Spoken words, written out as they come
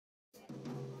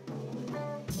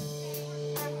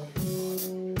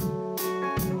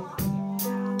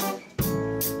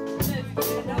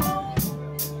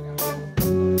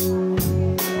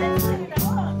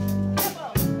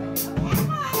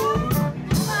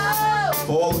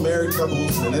for all the married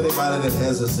couples and anybody that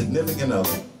has a significant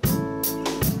other.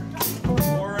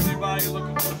 Or anybody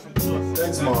looking for some pussy.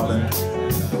 Thanks, Marlon.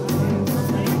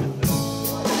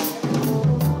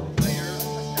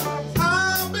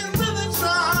 I've been really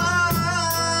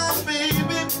trying,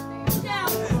 baby,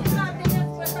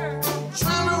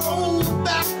 trying to hold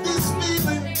back this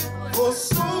feeling for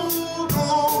so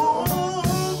long.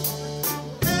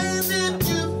 And if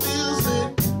you feel it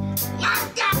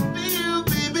like I feel,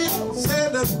 baby, say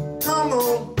that, come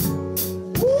on,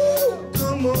 woo,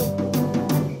 come on,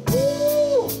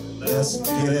 woo, let's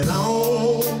get it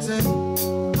on.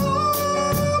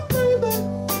 Oh, baby,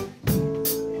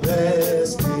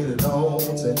 let's get it on.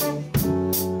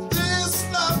 This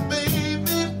love,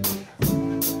 baby,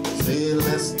 say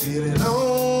let's get it on.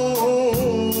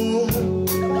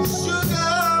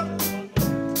 Sugar,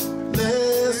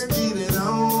 let's get it on.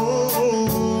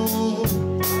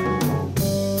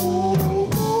 Ooh,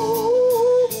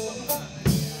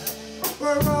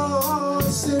 we're all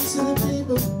sensitive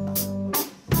people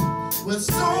with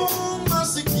so much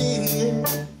to give.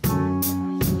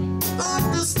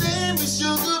 Understand me,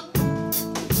 sugar.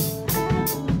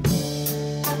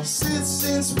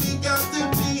 Since we got to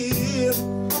be here,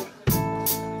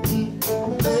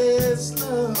 let's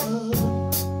love,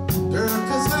 girl,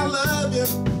 'cause I love you.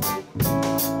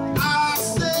 I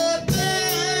said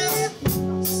there's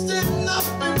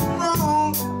nothing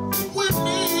wrong with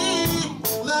me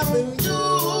loving you,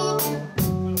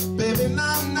 baby,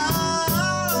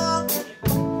 now.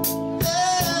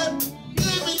 Yeah,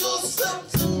 giving yourself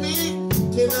to me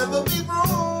can never be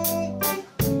wrong.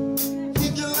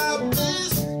 If your love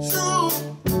is true,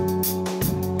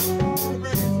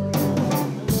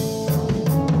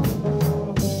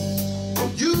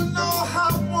 you know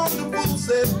how wonderful,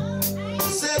 said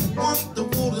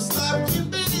wonderful this life can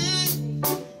be.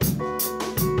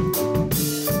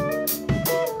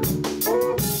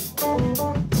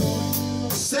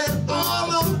 Said all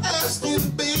I'm asking,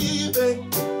 baby,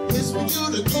 is for you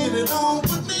to get it on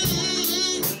with me.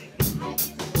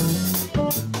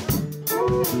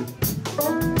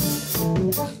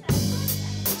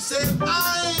 Said I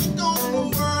ain't gonna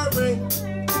worry.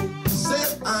 Said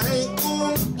I ain't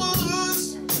gonna push.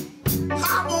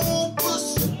 I won't push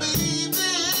you,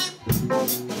 baby.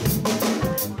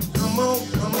 Come on,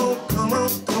 come on, come on,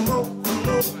 come on, come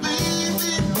on,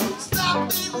 baby. Stop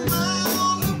beating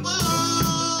around the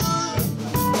bush.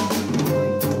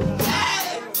 Hey!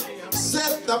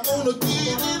 Said I wanna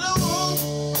get it on.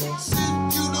 Said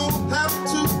you don't have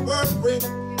to worry.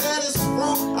 That is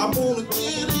wrong. I wanna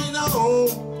get it on.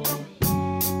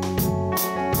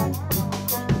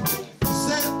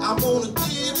 Said I wanna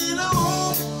get it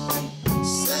on.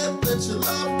 Said let your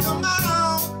love come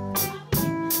out.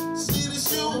 See this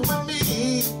you and me.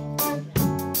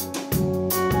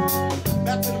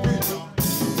 Back to the bridge, y'all.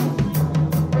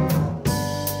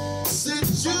 Said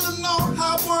you know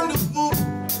how wonderful.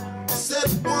 Said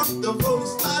wonderful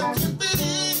this life can be.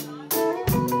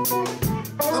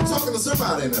 I'm talking to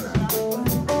somebody tonight.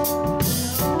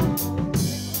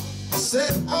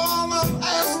 Said all I'm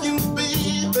asking,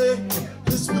 baby,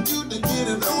 is for you to get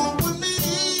it on with me.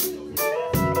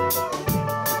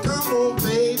 Come on,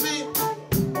 baby.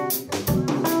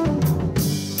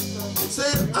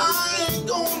 Said I ain't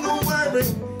gonna worry.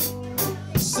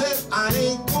 Said I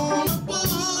ain't gonna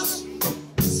push.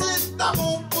 Said I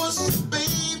won't push you,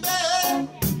 baby.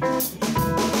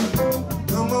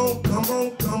 Come on, come on,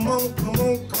 come on, come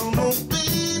on, come on,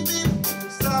 baby.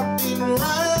 Stop beating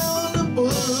around the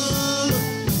bush.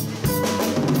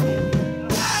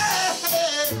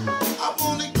 Hey, I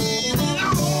wanna get it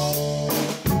on.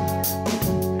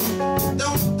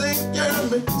 Don't think you're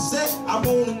me. Say I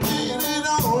wanna get it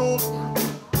on.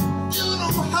 You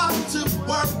don't have to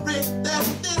worry that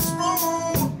it's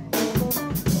wrong.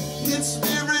 Its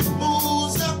spirit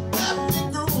moves up every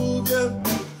groove, yeah.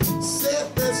 Said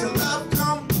there's a love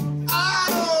come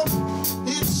out.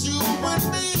 It's you and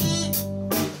me.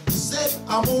 Said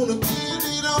I wanna get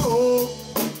it on.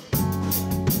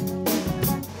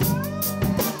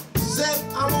 Said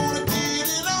I wanna get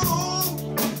it on.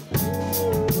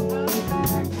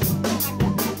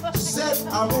 Said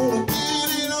I wanna get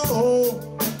it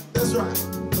on. That's right.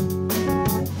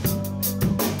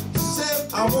 Said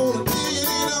I wanna get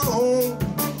it on.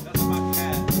 That's my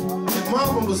cat. If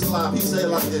Mama was alive, he'd say it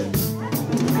like that.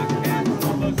 My cat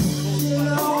almost Get it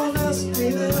on, let's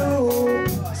get it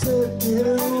on. Said get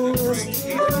it on, let's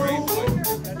get it on.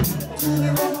 Get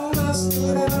it on, let's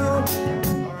get it on.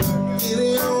 Get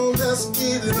it on, let's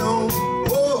get it on.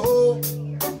 Whoa.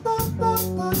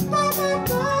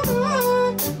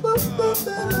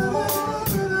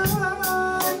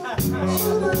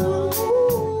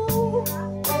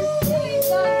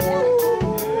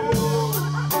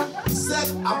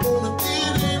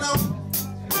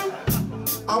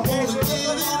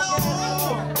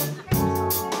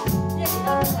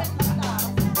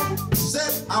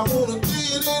 I wanna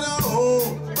get it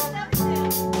on.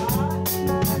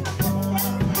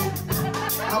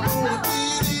 I wanna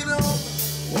get it on.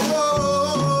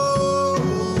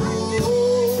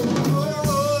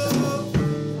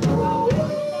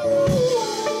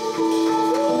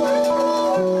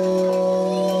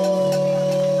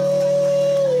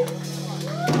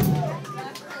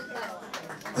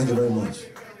 Thank you very much.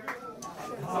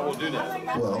 I will do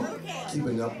that. Well,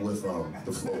 keeping up with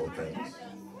the flow of things.